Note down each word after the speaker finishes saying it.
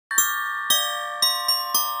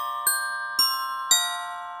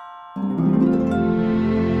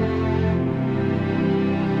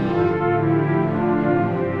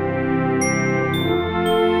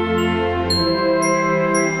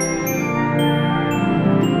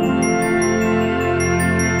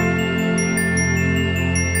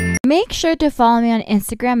Make sure to follow me on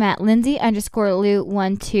Instagram at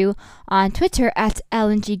Lindsay_Lou12, on Twitter at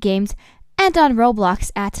LNGGames, and on Roblox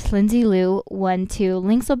at LindsayLou12.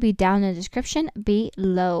 Links will be down in the description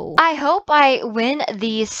below. I hope I win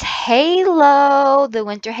this Halo, the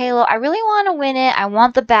Winter Halo. I really want to win it. I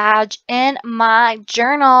want the badge in my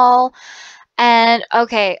journal. And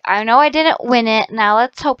okay, I know I didn't win it. Now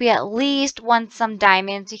let's hope we at least won some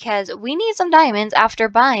diamonds, because we need some diamonds after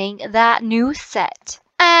buying that new set.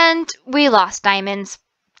 And we lost diamonds.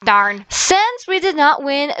 Darn. Since we did not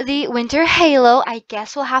win the Winter Halo, I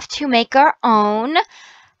guess we'll have to make our own.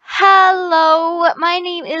 Hello, my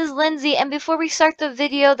name is Lindsay, and before we start the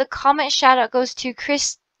video, the comment shout out goes to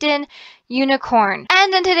Kristen Unicorn.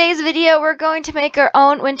 And in today's video, we're going to make our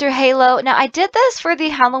own Winter Halo. Now, I did this for the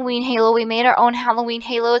Halloween Halo. We made our own Halloween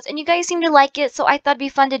Halos, and you guys seem to like it, so I thought it'd be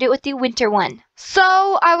fun to do it with the winter one.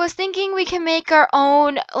 So, I was thinking we can make our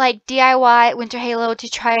own, like, DIY Winter Halo to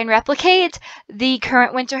try and replicate the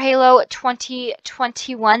current Winter Halo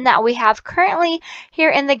 2021 that we have currently here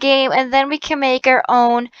in the game, and then we can make our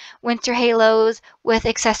own Winter Halos with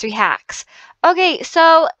accessory hacks. Okay,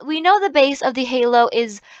 so we know the base of the Halo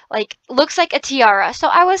is looks like a tiara. So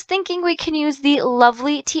I was thinking we can use the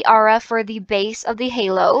lovely tiara for the base of the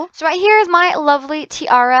Halo. So right here is my lovely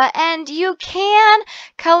tiara, and you can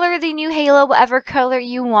color the new Halo whatever color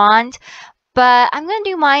you want. But I'm going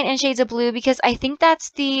to do mine in shades of blue because I think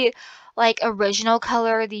that's the original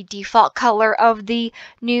color, the default color of the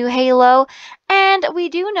new Halo. And we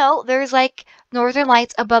do know there's northern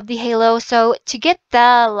lights above the Halo, so to get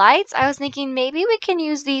the lights, I was thinking maybe we can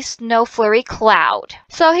use the snow flurry cloud.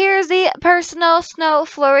 So here's the personal snow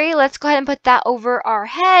flurry. Let's go ahead and put that over our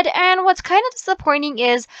head. And what's kind of disappointing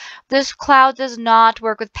is this cloud does not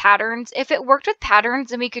work with patterns. If it worked with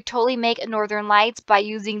patterns, then we could totally make northern lights by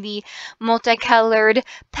using the multicolored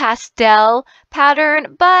pastel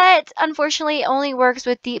pattern, but unfortunately it only works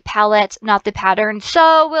with the palette, not the pattern.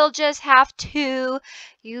 So we'll just have to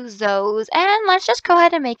use those, and let's just go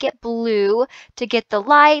ahead and make it blue to get the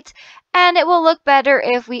light, and it will look better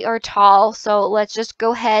if we are tall. So let's just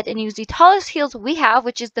go ahead and use the tallest heels we have,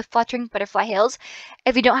 which is the fluttering butterfly heels.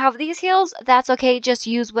 If you don't have these heels, that's okay, just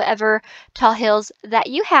use whatever tall heels that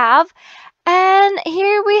you have. And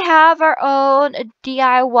here we have our own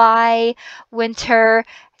DIY winter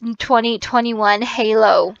 2021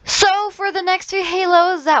 Halo. So for the next two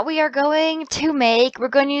Halos that we are going to make, we're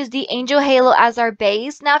going to use the Angel Halo as our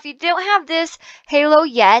base. Now, if you don't have this Halo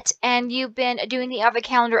yet, and you've been doing the advent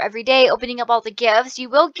calendar every day, opening up all the gifts, you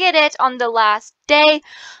will get it on the last day.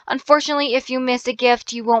 Unfortunately, if you miss a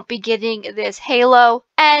gift, you won't be getting this Halo.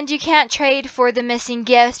 And you can't trade for the missing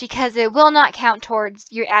gifts because it will not count towards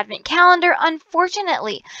your advent calendar,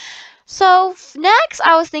 unfortunately. So next,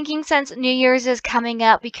 I was thinking since New Year's is coming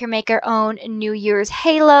up, we can make our own New Year's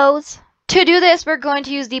Halos. To do this, we're going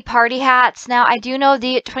to use the party hats. Now, I do know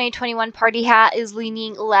the 2021 party hat is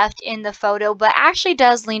leaning left in the photo, but actually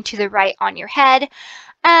does lean to the right on your head.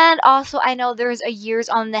 And also, I know there's a years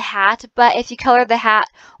on the hat, but if you color the hat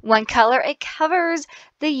one color, it covers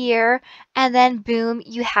the year, and then boom,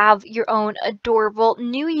 you have your own adorable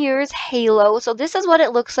New Year's Halo. So this is what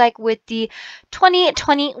it looks like with the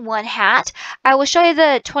 2021 hat. I will show you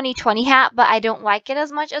the 2020 hat, but I don't like it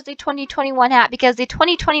as much as the 2021 hat because the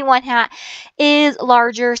 2021 hat is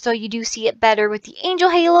larger, so you do see it better with the Angel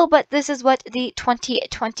Halo, but this is what the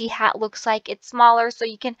 2020 hat looks like. It's smaller, so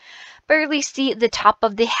you can barely see the top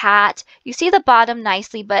of the hat. You see the bottom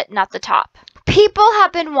nicely, but not the top. People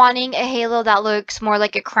have been wanting a Halo that looks more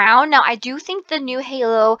like a crown. Now, I do think the new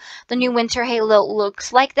Halo, the new Winter Halo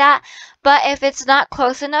looks like that. But if it's not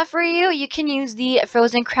close enough for you, you can use the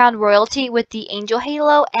Frozen Crown Royalty with the Angel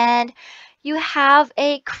Halo, and you have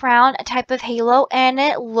a crown type of Halo, and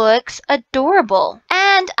it looks adorable.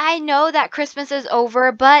 And I know that Christmas is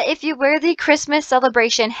over, but if you wear the Christmas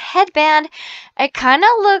celebration headband, it kind of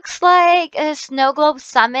looks like a Snow Globe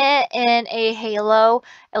Summit in a Halo.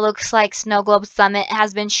 It looks like Snow Globe Summit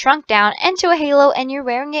has been shrunk down into a Halo, and you're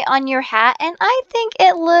wearing it on your hat, and I think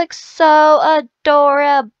it looks so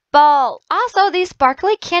adorable. Also, these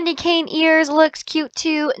sparkly candy cane ears looks cute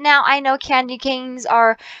too. Now, I know candy canes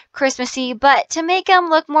are Christmassy, but to make them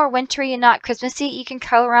look more wintry and not Christmassy, you can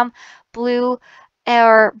color them blue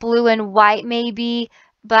or blue and white maybe.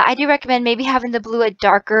 But I do recommend maybe having the blue a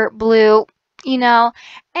darker blue, you know,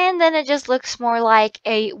 and then it just looks more like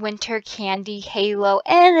a winter candy Halo,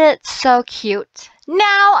 and it's so cute.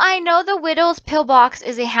 Now, I know the Widow's Pillbox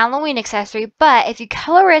is a Halloween accessory, but if you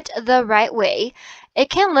color it the right way, it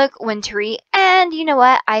can look wintry. And you know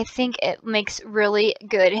what? I think it makes really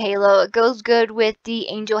good halo. It goes good with the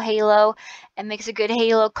angel halo. It makes a good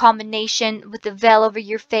halo combination with the veil over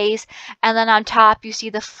your face. And then on top, you see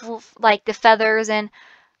the like the feathers, and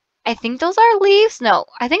I think those are leaves. No,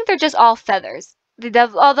 I think they're just all feathers.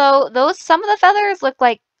 Although those some of the feathers look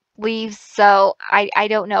like leaves, so I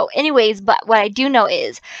don't know. Anyways, but what I do know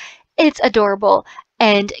is it's adorable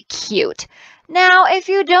and cute. Now, if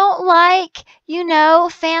you don't like,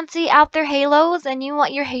 fancy out there halos and you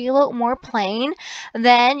want your halo more plain,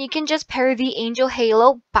 then you can just pair the angel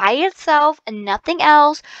halo by itself and nothing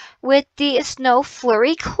else with the snow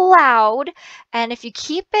flurry cloud. And if you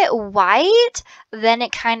keep it white, then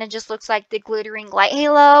it kind of just looks like the glittering light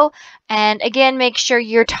halo. And again, make sure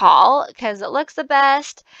you're tall because it looks the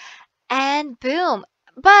best. And boom.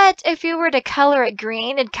 But if you were to color it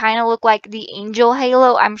green, it'd kind of look like the angel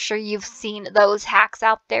halo. I'm sure you've seen those hacks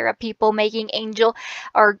out there of people making angel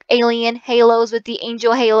or alien halos with the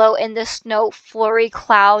angel halo and the snow flurry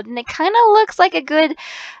cloud. And it kind of looks like a good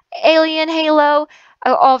alien halo.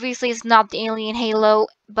 Obviously, it's not the alien halo,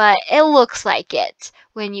 but it looks like it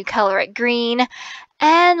when you color it green.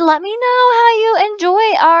 And let me know how you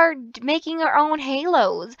enjoy our making our own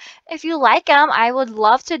halos. If you like them, I would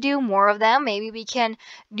love to do more of them. Maybe we can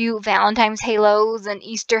do Valentine's halos and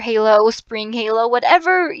Easter halo, spring halo,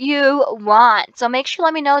 whatever you want. So make sure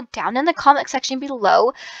let me know down in the comment section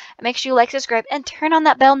below. Make sure you like, subscribe, and turn on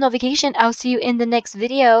that bell notification. I'll see you in the next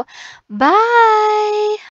video. Bye!